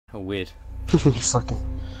How weird.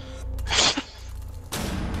 Fucking.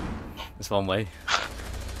 That's one way.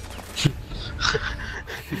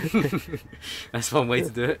 That's one way to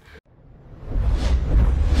do it.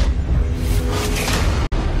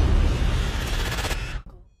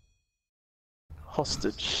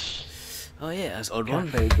 Hostage. Oh yeah, that's an odd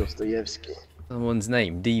one. Kafe Dostoyevsky. Someone's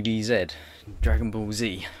name, DBZ. Dragon Ball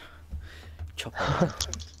Z. Chopper.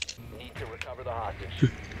 Need to recover the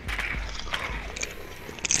hostage.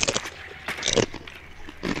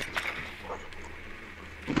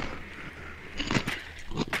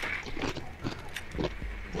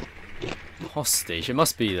 Hostage? It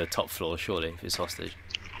must be the top floor, surely, if it's hostage.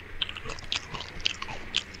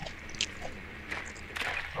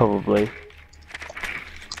 Probably. I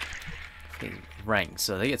think ranked,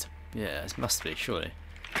 so they get to... Yeah, it must be, surely.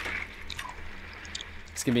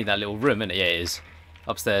 It's gonna be in that little room, isn't it? Yeah, it is.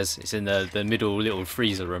 Upstairs, it's in the middle little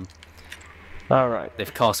freezer room. Alright.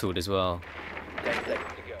 They've castled as well. 10 seconds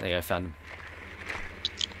to go. There you go, found them.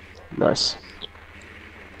 Nice.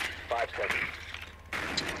 5 seconds.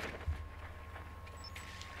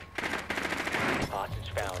 Hostage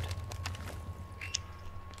found.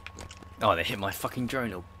 Oh, they hit my fucking drone,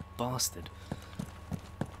 little bastard.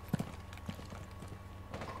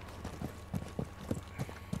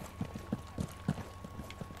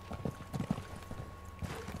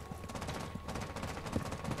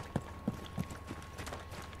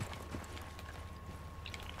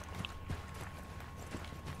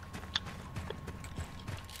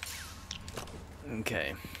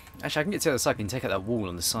 Okay. Actually, I can get to the other side. I can take out that wall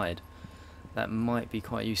on the side. That might be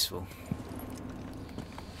quite useful.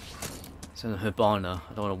 So, Hibana,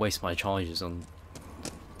 I don't want to waste my charges on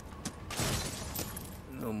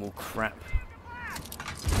normal crap.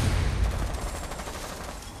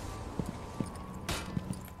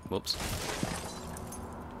 Whoops.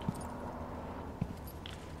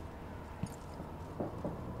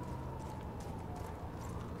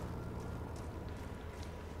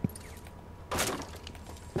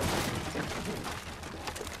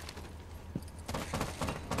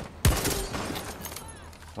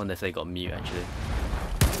 Wonder if they got mute actually.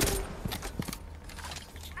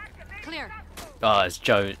 Clear. Oh, it's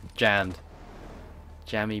Joe jammed.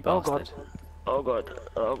 Jammy bastard. Oh god.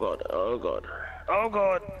 Oh god. Oh god. Oh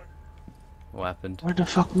god. What happened? Where the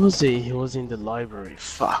fuck was he? He was in the library.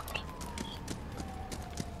 Fuck.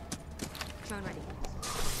 Drone ready.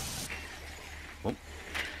 Oh.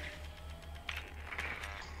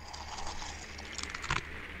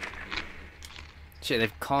 Shit,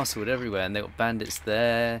 they've castled everywhere and they've got bandits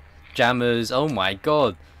there. Jammers, oh my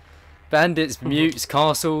god. Bandits, mutes,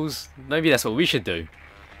 castles. Maybe that's what we should do.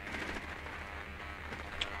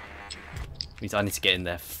 I need to get in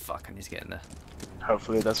there. Fuck, I need to get in there.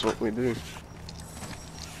 Hopefully that's what we do.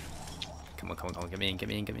 Come on, come on, come on, get me in, get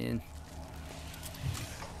me in, get me in.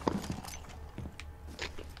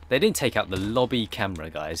 They didn't take out the lobby camera,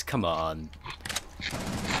 guys. Come on.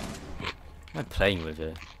 What am I playing with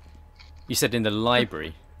here? You said in the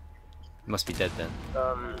library. Must be dead then.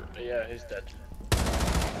 Yeah, he's dead.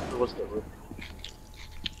 What's the room?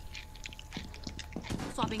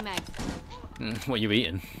 Swapping mag. What are you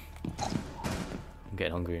eating? I'm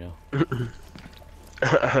getting hungry now.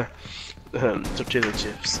 Tortilla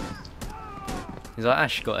chips. Is that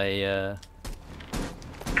Ash got a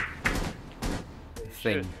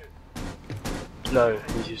thing? No,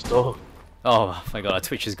 he's your store. Oh my god,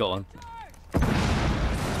 Twitch has got one.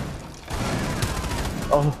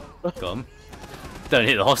 Oh. Got him. Don't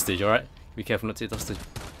hit the hostage, alright? Be careful not to hit the hostage.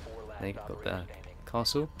 There you got the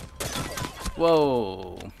castle.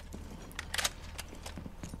 Whoa!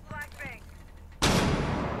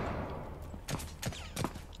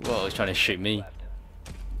 Whoa, he's trying to shoot me.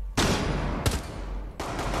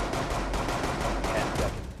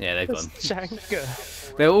 Yeah, they've got him. Shanker.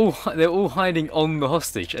 They're all hiding on the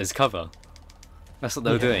hostage as cover. That's what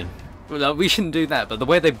they were doing. Well, like, we shouldn't do that, but the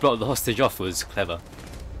way they blocked the hostage off was clever.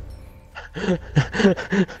 The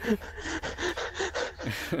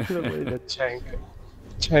way that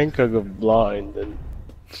Chanka got blind and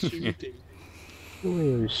shooting. The way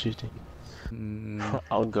he was shooting.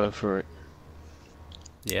 I'll go for it.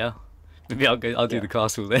 Yeah. Maybe I'll do the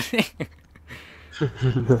castle then.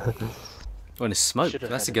 Want to smoke?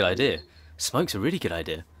 That's a good idea. Smoke's a really good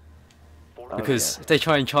idea. Because if they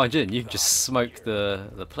try and charge in, you can just smoke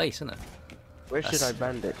the place, isn't it? Where should I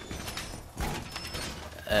band it?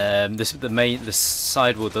 The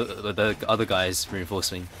side wall the other guys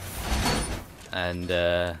reinforcing, and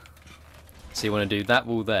so you want to do that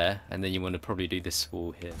wall there, and then you want to probably do this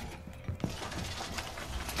wall here.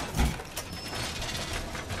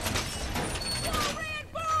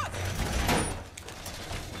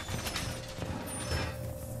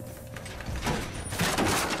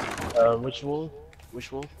 Which wall?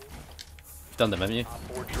 Which wall? Done them, haven't you? Op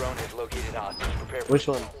 4 drone has located hostage. Prepare for Which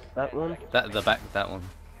one? That one? That the back, that one.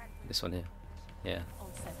 This one here. Yeah.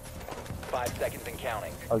 All set. 5 seconds and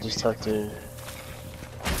counting. I'll just have to.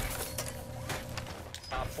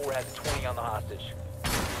 Op 4 has 20 on the hostage.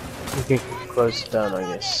 We can close it down,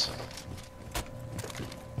 I guess.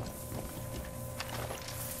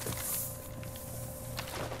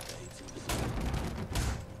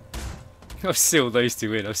 I've sealed those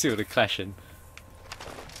two in. I've sealed a clashing.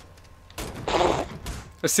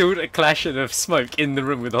 I've sealed a clashing of smoke in the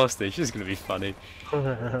room with the hostage. This is gonna be funny.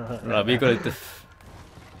 Right, we've got to.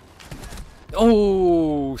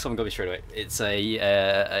 Oh, someone got me straight away. It's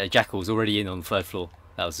a jackal's already in on the 3rd floor.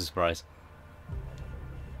 That was a surprise.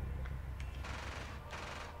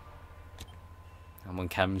 I'm on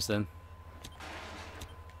cameras then.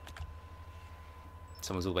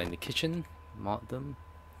 Someone's all the way in the kitchen. Mark them.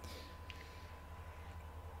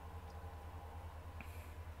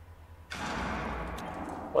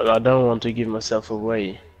 Well, I don't want to give myself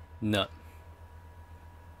away. No.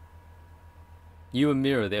 You and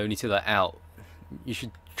Mira are the only two that are out. You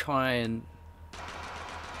should try and...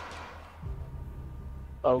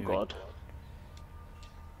 Oh Maybe. god.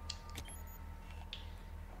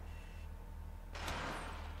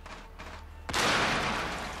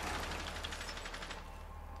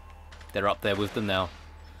 They're up there with them now.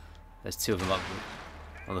 There's 2 of them up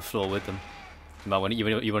on the floor with them. You might want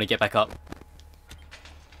to get back up.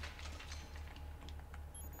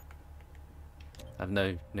 I have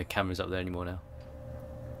no cameras up there anymore now.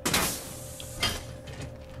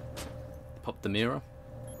 Pop the mirror.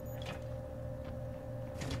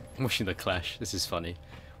 I'm watching the clash. This is funny.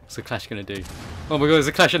 What's the clash gonna do? Oh my god, there's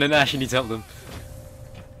a clash and an Ash. You need to help them.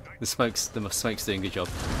 The smoke's doing a good job.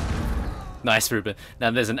 Nice, Ruben.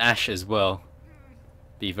 Now there's an Ash as well.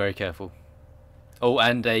 Be very careful. Oh,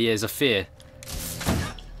 and there's a fear.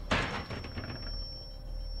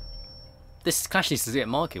 This clash needs to get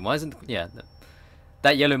marking. Why isn't? Yeah,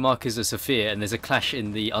 that yellow mark is a Sophia, and there's a clash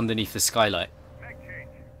in the underneath the skylight,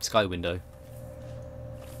 sky window.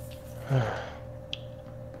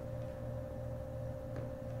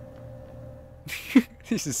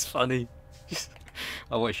 This is funny.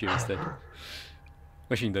 I'll watch you instead.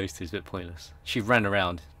 Watching those two is a bit pointless. She ran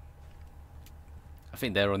around. I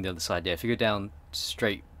think they're on the other side. Yeah, if you go down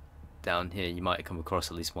straight down here, you might come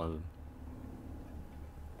across at least one of them.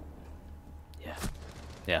 Yeah.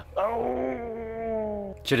 Yeah.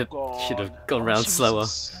 Oh, Should have gone around slower.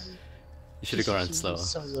 You should have gone around slower.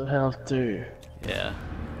 So health too. Yeah.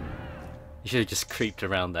 You should have just creeped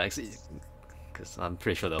around that, because I'm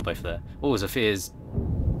pretty sure they were both there. Oh, Zephyrs.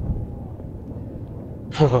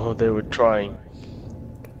 Oh, they were trying.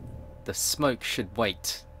 The smoke should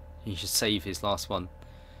wait. He should save his last one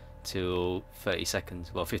till 30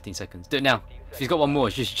 seconds. Well, 15 seconds. Do it now. If he's got one more,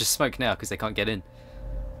 you should just smoke now because they can't get in.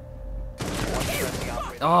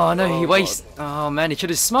 Oh no, he wasted. Oh man, he should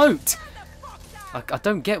have smoked. I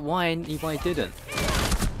don't get why he didn't.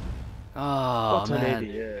 Oh What an man,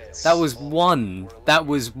 idiot. that was one. That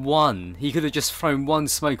was one. He could have just thrown one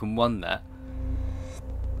smoke and won that.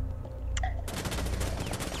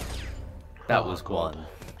 That was God. one.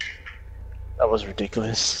 That was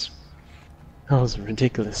ridiculous. That was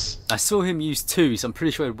ridiculous. I saw him use 2, so I'm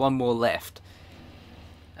pretty sure he had one more left.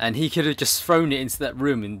 And he could have just thrown it into that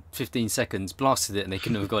room in 15 seconds, blasted it, and they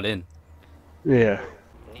couldn't have got in. Yeah.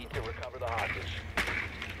 Need to recover the hostage.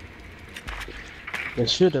 They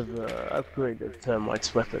should have upgraded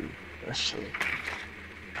Thermite's weapon, actually.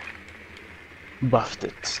 Buffed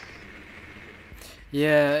it.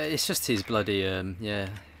 Yeah, it's just his bloody, yeah.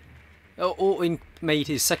 Or made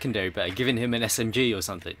his secondary better, giving him an SMG or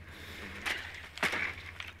something.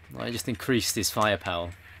 I just increased his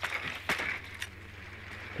firepower.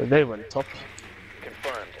 But they went top.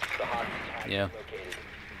 Confirmed. The hostage has Yeah. been located.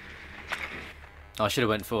 I should have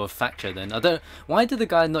went for a Thatcher then. Why did the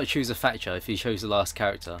guy not choose a Thatcher if he chose the last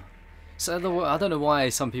character? So I don't know why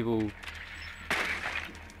some people.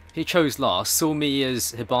 He chose last, saw me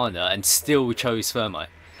as Hibana, and still chose Thermite.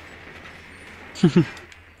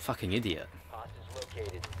 Fucking idiot. Hostage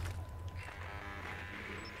located.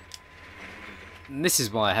 And this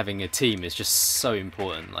is why having a team is just so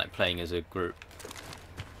important, like playing as a group.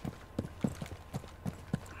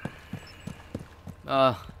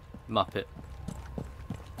 Muppet.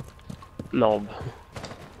 Knob.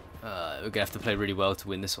 We're gonna have to play really well to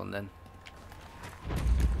win this one then.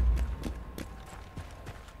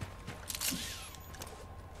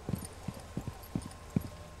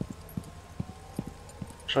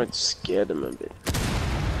 Try to scare them a bit.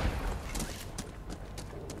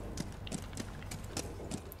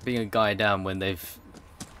 Being a guy down when they've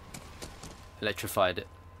electrified it.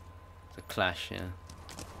 The clash, yeah.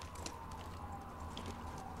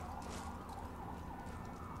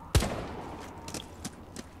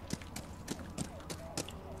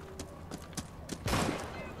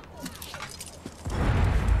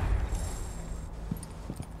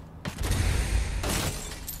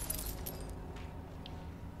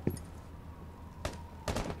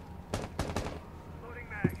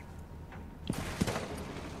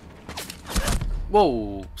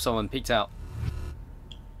 Whoa! Someone peeked out.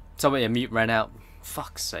 Somebody, a mute ran out.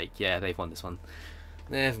 Fuck's sake. Yeah, they've won this one.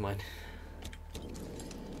 Never mind. We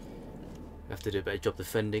have to do a better job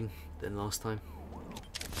defending than last time.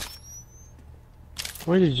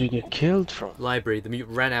 Where did you get killed from? Library. The mute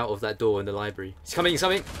ran out of that door in the library. He's coming, he's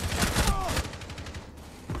coming!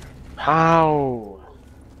 How?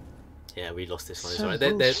 Yeah, we lost this one. So It's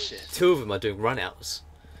alright. Two of them are doing run-outs.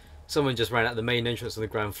 Someone just ran out the main entrance on the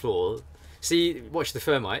ground floor. See, watch the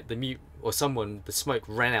thermite. The mute, or someone, the smoke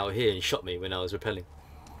ran out here and shot me when I was repelling.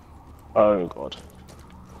 Oh god.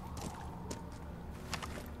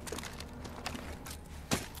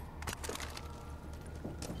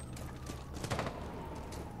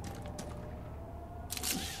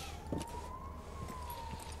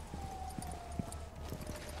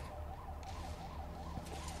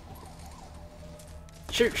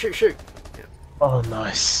 Shoot, shoot, shoot! Yeah. Oh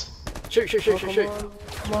nice. Shoot, shoot, shoot, shoot, shoot!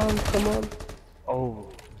 Come on, come on. Oh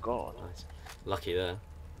god. Nice. Lucky there.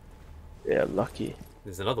 Yeah, lucky.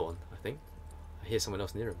 There's another one, I think. I hear someone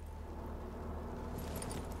else near him.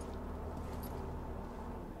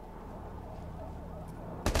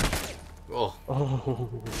 Oh. Oh.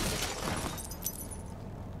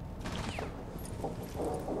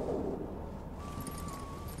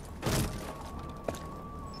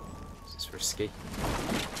 This is risky.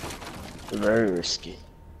 Very risky.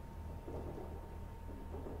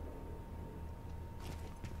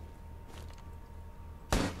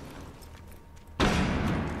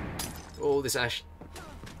 Oh, this Ash.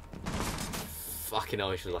 Fucking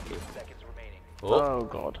hell, she's lucky. Seconds remaining. Oh, Oh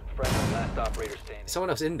god. Friendly, last operator standing. someone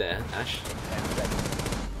else in there, Ash. 10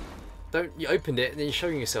 seconds. Don't, you opened it and then you're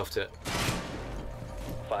showing yourself to it.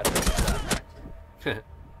 5 seconds left.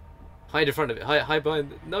 Hide in front of it. Hide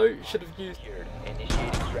behind. No, should have used. Secured.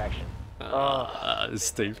 Initiate extraction.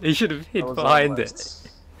 Steve. He should have hid That was behind almost-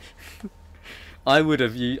 it. I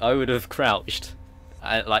would have crouched,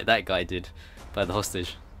 like that guy did, by the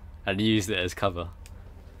hostage, and used it as cover.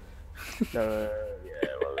 No, yeah,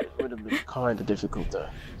 well, it would have been kind of difficult though,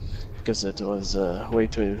 because it was way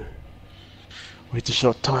too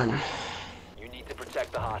short time. You need to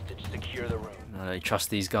protect the hostage. Secure the room. I don't trust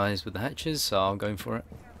these guys with the hatches, so I'm going for it.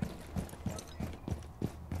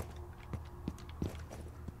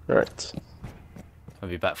 Right. I'll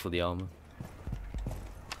be back for the armor.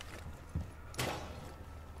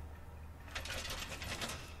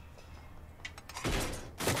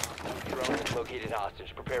 Drone has located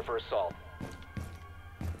hostage. Prepare for assault.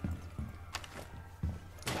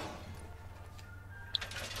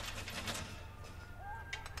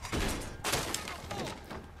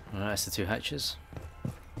 Alright, that's the two hatches.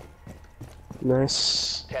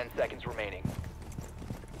 Nice. 10 seconds remaining.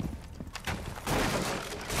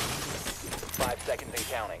 5 seconds and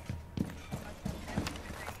counting.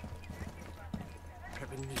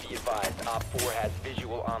 Be advised, Op 4 has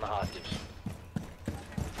visual on the hostage.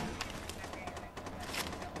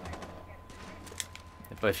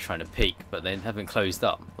 They're both trying to peek, but they haven't closed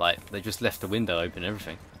up. Like, they just left the window open and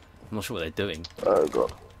everything. I'm not sure what they're doing. Oh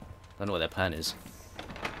god. I don't know what their plan is.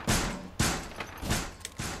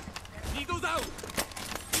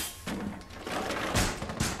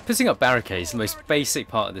 Putting up barricades is the most basic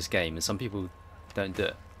part of this game, and some people don't do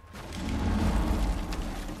it.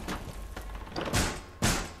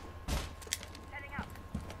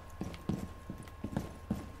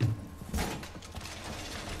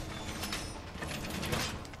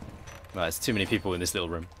 Right, there's too many people in this little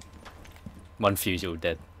room. One fuse, you're all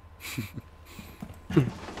dead.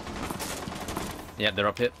 Yep, they're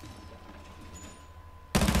up here.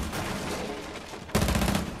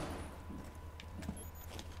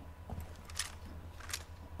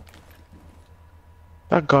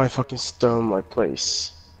 That guy fucking stole my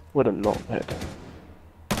place. What a knobhead.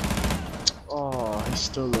 Oh, he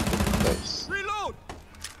stole my fucking place. Reload!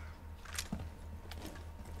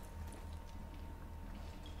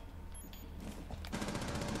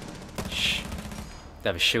 Shh. They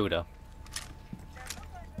have a shielder.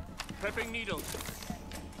 Prepping needles.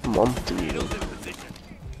 Mom to you. Needles in position.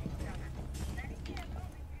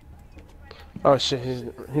 Oh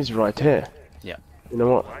shit, he's right here. Yeah. You know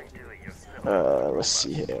what? Let's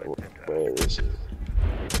see here. Where is he?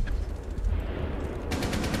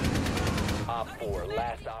 Op 4,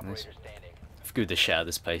 last operator standing. I've good the shit out of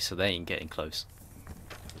this place, so they ain't getting close.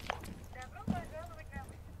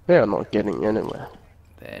 They are not getting anywhere.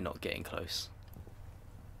 They're not getting close.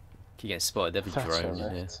 Keep getting spotted. They have a That's drone in here.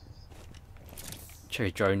 alright.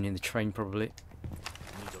 Cherry drone in the train, probably.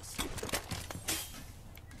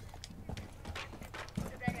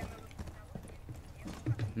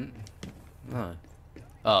 No.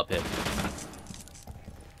 Oh, up here.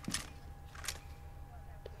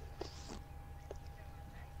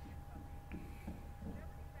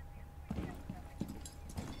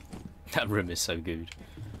 That room is so good.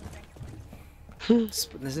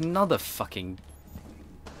 There's another fucking...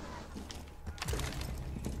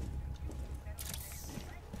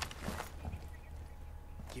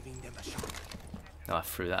 Oh, I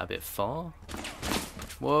threw that a bit far.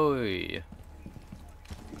 Whoa.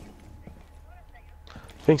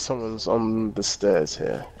 I think someone's on the stairs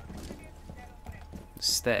here.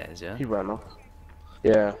 Stairs, yeah? He ran up.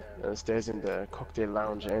 Yeah, stairs in the cocktail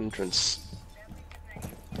lounge entrance.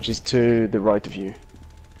 Which is to the right of you.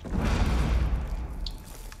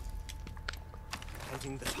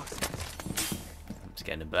 I'm just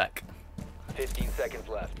getting it back. 15 seconds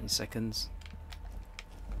left. 10 seconds.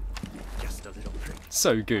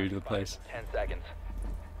 So good, the place. 10 seconds.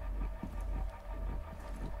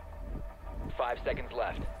 5 seconds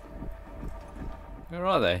left. Where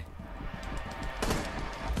are they?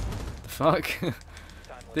 The fuck? Didn't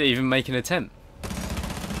even make an attempt.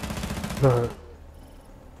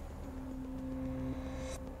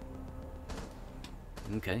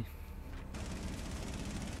 Okay.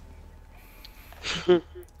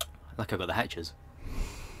 Like I got the hatches.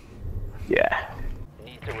 Yeah.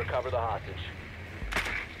 Need to recover the hostage.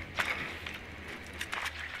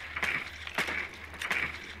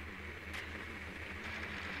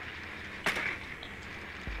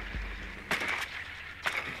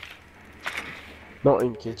 Not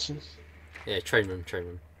in kitchen. Yeah, train room, train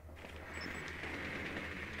room.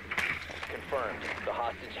 Confirmed. The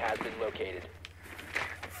hostage has been located.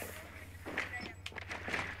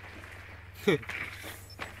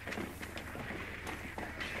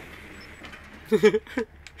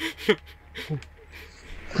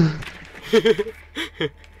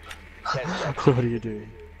 What are you doing?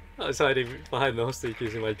 I was hiding behind the hostage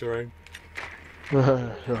using my drone.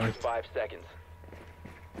 Right. 5 seconds.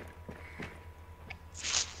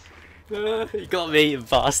 You got me, you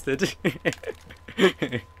bastard.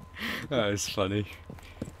 That was funny.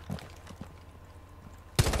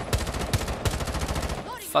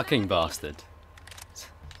 Fucking bastard.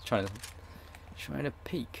 Trying to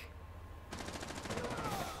peek.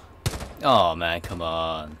 Oh man, come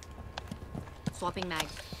on. Swapping mag.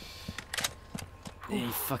 He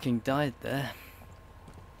fucking died there.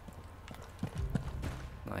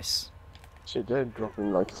 Nice. She did,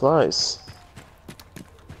 dropping like flies.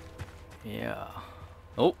 Yeah.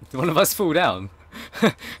 Oh, did one of us fall down?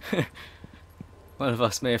 One of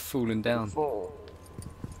us may have fallen down.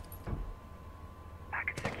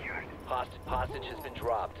 Hostage has been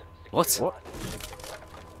dropped. What? Secure What?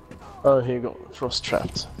 Oh, he got frost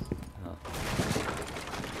trapped.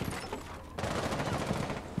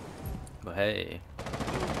 But hey,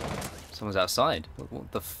 someone's outside.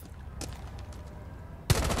 What the f...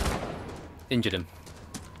 Injured him.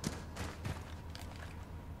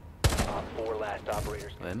 Op 4 last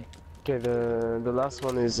operators. Him. Okay, the last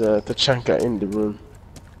one is Tachanka in the room.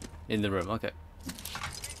 In the room, okay.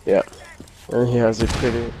 Yeah. And he has it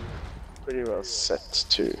pretty well set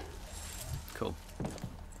too. Cool.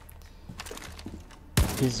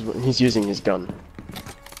 He's using his gun.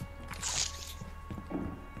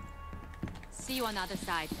 See you on the other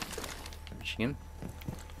side. Reaching him.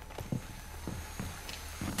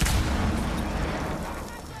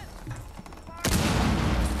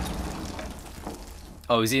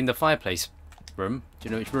 Oh, is he in the fireplace room? Do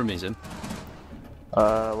you know which room he's in?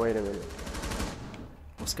 Wait a minute.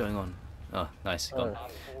 What's going on? Oh, nice. Gone.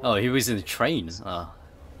 Oh, he was in the train. Ah.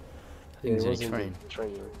 I think he was in the train.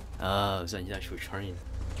 Train room. Ah, it was in the actual train.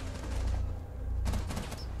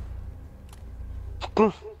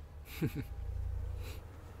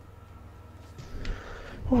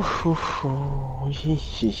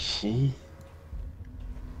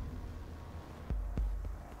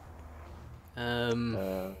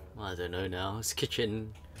 I don't know now. It's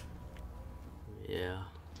kitchen. Yeah.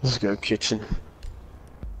 Let's go kitchen.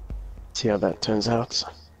 See how that turns out.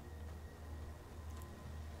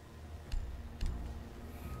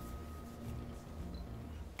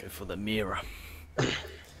 Go for the mirror.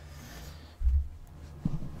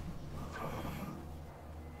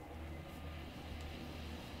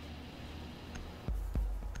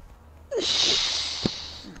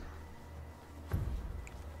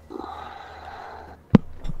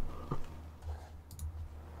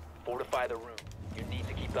 occupy the room. You need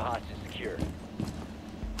to keep the hostage secure.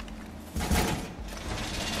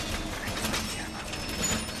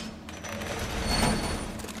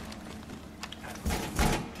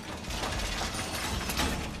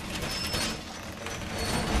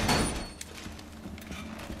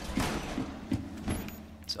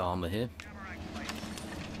 There's armor here.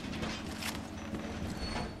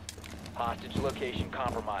 Hostage location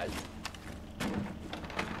compromised.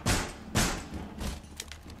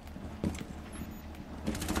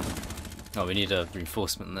 Oh, we need a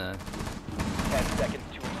reinforcement there. 10 seconds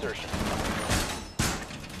to insertion.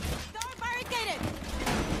 Door barricaded!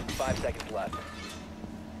 5 seconds left.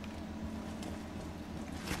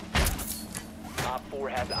 Op 4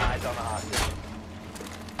 has eyes on the hostage.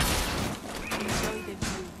 Enjoy the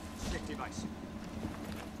view. Check device.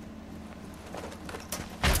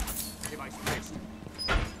 Device fixed.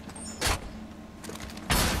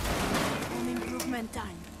 Home improvement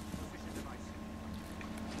time. Position device.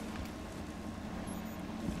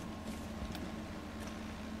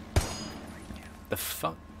 The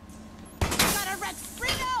fuck? Got a red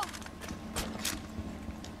Sprino!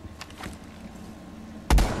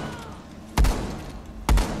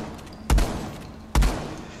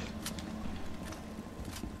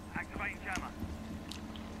 Activating jammer.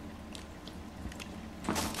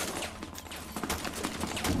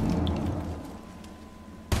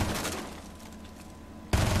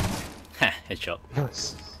 Ha! Headshot.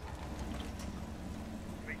 Nice.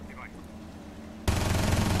 Fix device.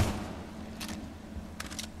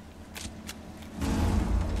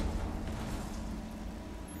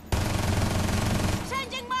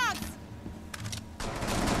 Changing marks!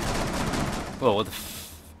 Whoa, what the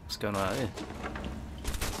what's going on out here?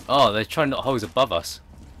 Oh, they're trying to knock holes above us.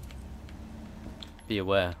 Be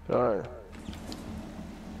aware. Alright.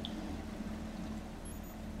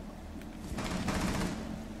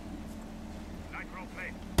 Nitro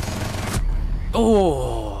plate.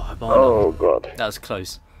 Oh, Habana. Oh god. That was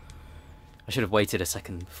close. I should have waited a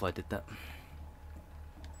second before I did that.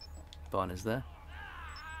 Barner's there.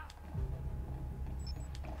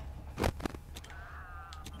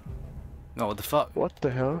 Oh, what the fuck? What the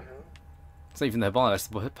hell? It's not even their bar, that's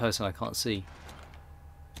the person I can't see.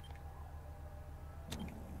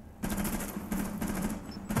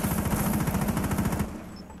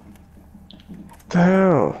 The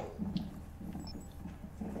hell?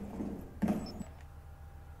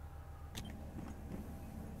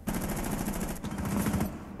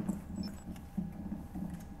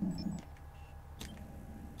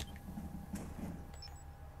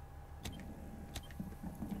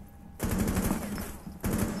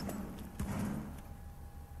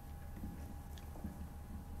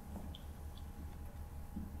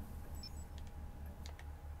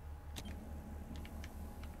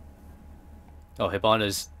 Oh,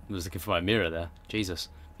 Hibana's was looking for my mirror there. Jesus,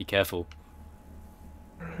 be careful.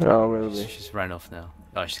 Oh, really? She's ran off now.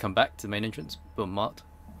 Oh, she's come back to the main entrance. Boom, marked.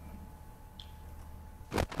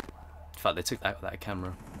 In fact, they took that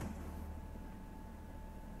camera.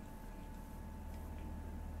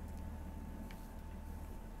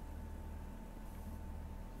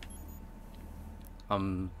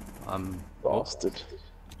 I'm. Bastard.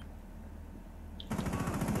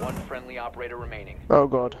 One friendly operator remaining. Oh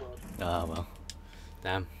god. Ah, well.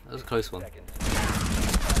 Damn, that was a close one. Seconds.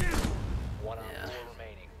 One on Yeah. 4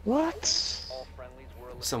 remaining. What? All friendlies were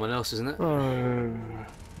eliminated. Someone else, isn't it? Oh.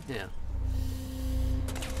 Yeah.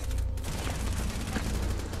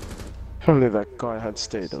 If only that guy had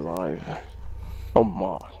stayed alive. Oh,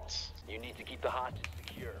 Mart. You need to keep the hostage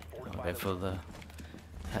secure. I'll Fortify go the for the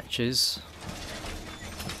hatches.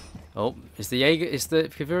 Oh, is the Jaeger, is the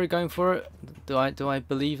Kavira going for it? Do I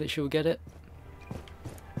believe that she'll get it?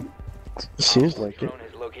 Seems like it. drone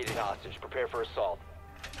has located hostage. Prepare for assault.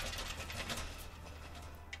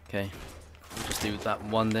 Okay, we'll just do that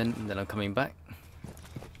one then, and then I'm coming back.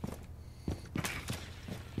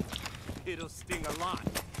 It'll sting a lot.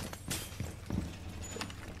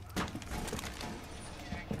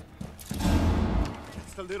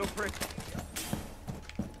 Just a little prick.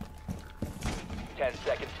 10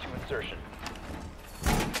 seconds to insertion.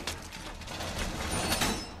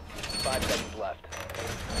 5 seconds left.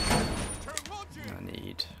 I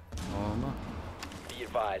need armor. Be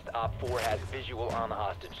advised, Op 4 has visual on the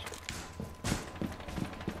hostage.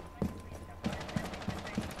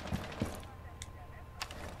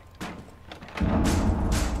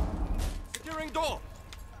 Securing door.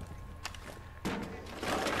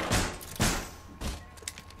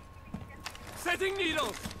 Setting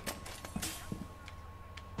needles.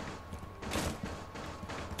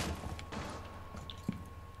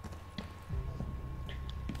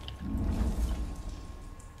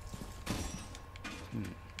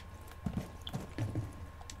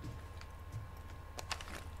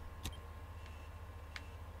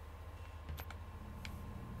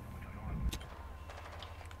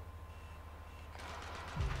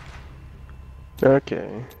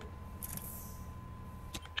 Okay.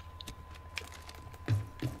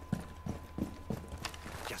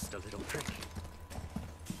 Just a little trick.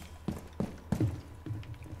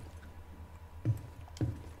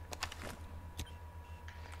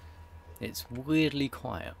 It's weirdly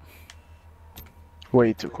quiet.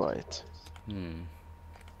 Way too quiet. Hmm.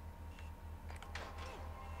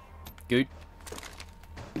 Good.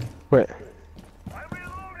 Wait.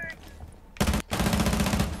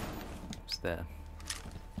 It's there.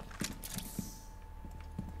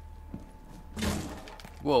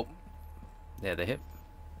 Whoa. There they hit.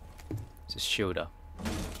 It's a shielder.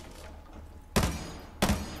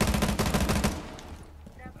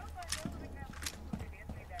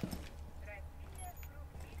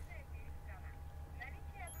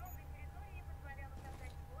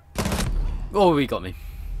 Oh, he got me.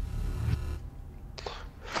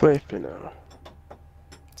 Flipping out.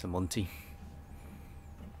 It's a Monty.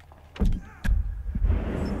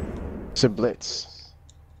 It's a blitz.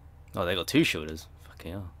 Oh, they got two shielders.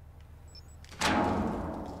 Fucking hell.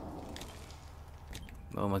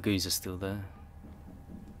 Oh, my goos are still there.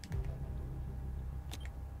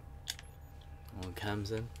 On cams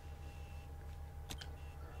then.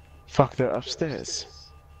 Fuck, they're upstairs.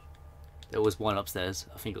 There was one upstairs.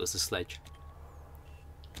 I think it was the sledge.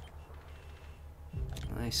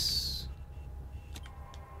 Nice.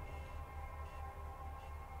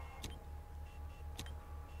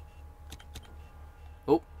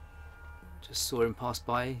 Oh, just saw him pass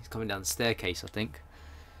by. He's coming down the staircase, I think.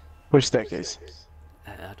 Which staircase?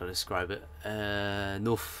 How do I describe it?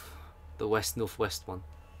 North, the northwest one.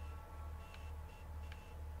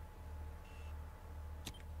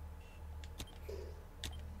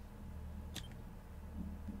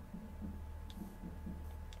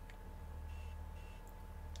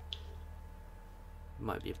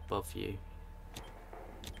 Might be above you.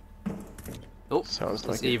 Oh, Sounds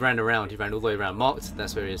like he it. ran around. He ran all the way around. Marked.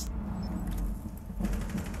 That's where he is.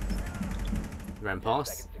 He ran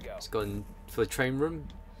past. He's gone for the train room.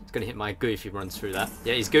 He's gonna hit my goo if he runs through that.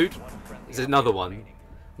 Yeah, he's good. There's another one.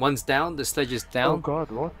 One's down. The sledge is down. Oh god,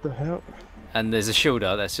 what the hell? And there's a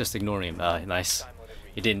shielder that's just ignoring him. Ah, nice.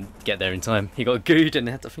 He didn't get there in time. He got gooed and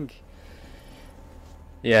had to think.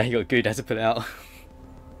 Yeah, he got gooed. Had to put it out.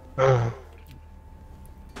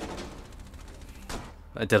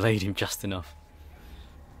 I delayed him just enough.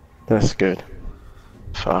 That's good.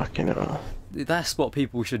 Fucking hell. That's what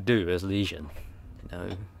people should do as Legion. You know,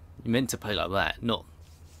 you're meant to play like that, not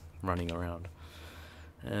running around.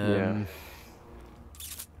 Yeah.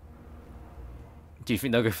 Do you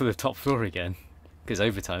think they'll go for the top floor again? Because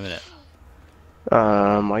overtime, innit?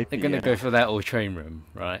 Might They're be. gonna Yeah. go for that old train room,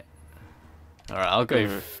 right? Alright, I'll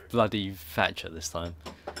go bloody Thatcher this time.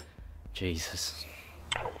 Jesus.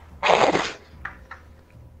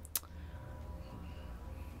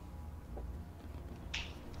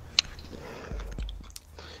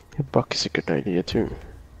 Yeah, Buck is a good idea too.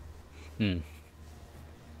 Hmm.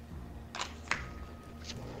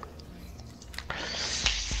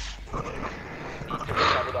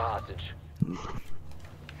 Recover the hostage.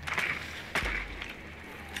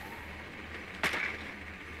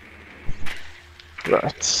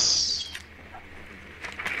 Right.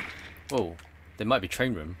 Oh, there might be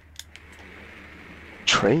train room.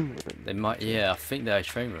 Train with They might, yeah, I think they're a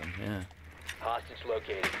train room, yeah. Hostage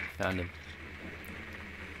located. Found him.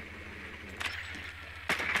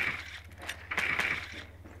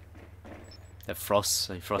 They're frost,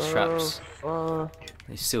 so frost traps.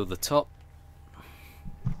 They seal the top.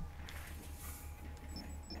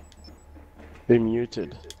 They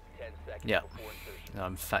muted. 10 seconds Yeah. before insertion.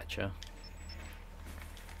 I'm Thatcher.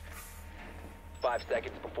 5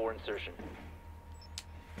 seconds before insertion.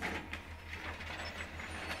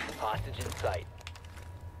 Hostage in sight.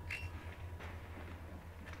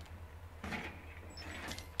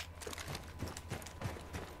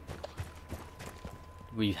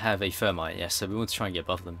 We have a thermite, yes, so we want to try and get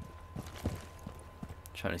above them.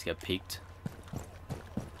 Trying to get peaked.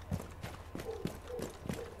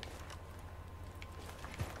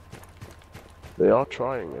 They are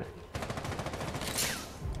trying it.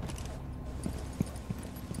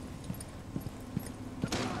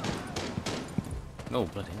 Oh,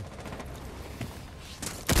 bloody hell.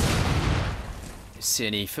 You see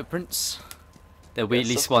any footprints? There'll be Yes, at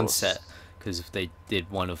least of one course. set, because they did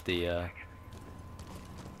one of the,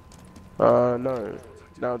 No.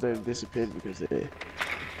 Now they've disappeared because they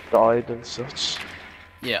died and such.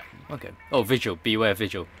 yeah, okay. Oh, visual, beware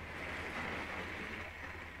visual.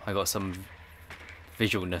 I got some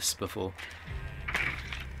visualness before.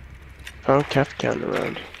 Oh, cat can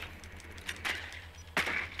around.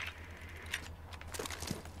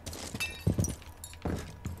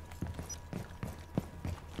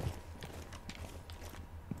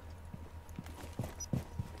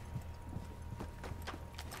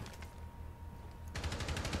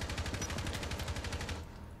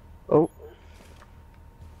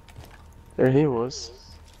 There he was.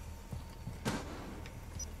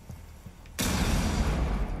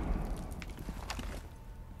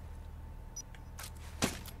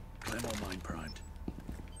 Claymore mine primed.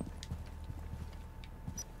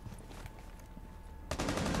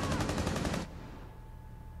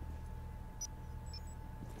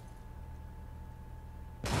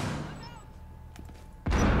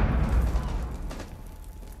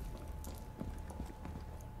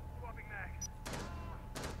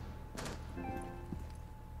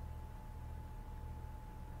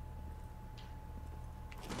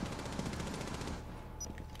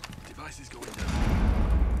 Device is going down.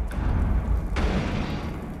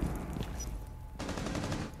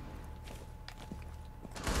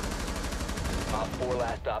 Op 4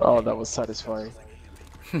 last op. Oh, that was satisfying.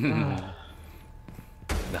 The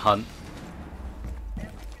hunt. The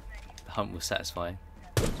hunt was satisfying.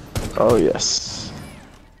 Oh yes.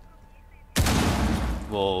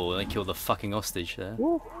 Whoa, they killed the fucking hostage there.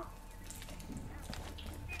 Woo.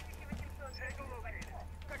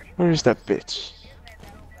 Where is that bitch?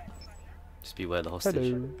 Just beware the hostage.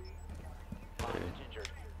 Hello.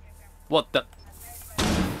 What the?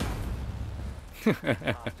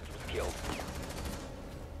 Killed.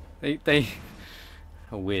 they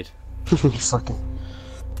are weird. Fucking.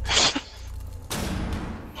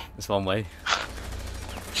 That's one way.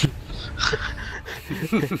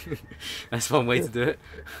 That's one way to do it.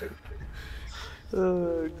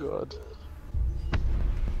 Oh god.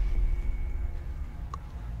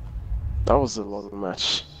 That was a long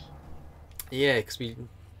match. Yeah, because it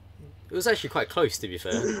was actually quite close, to be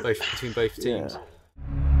fair, between both teams. Yeah.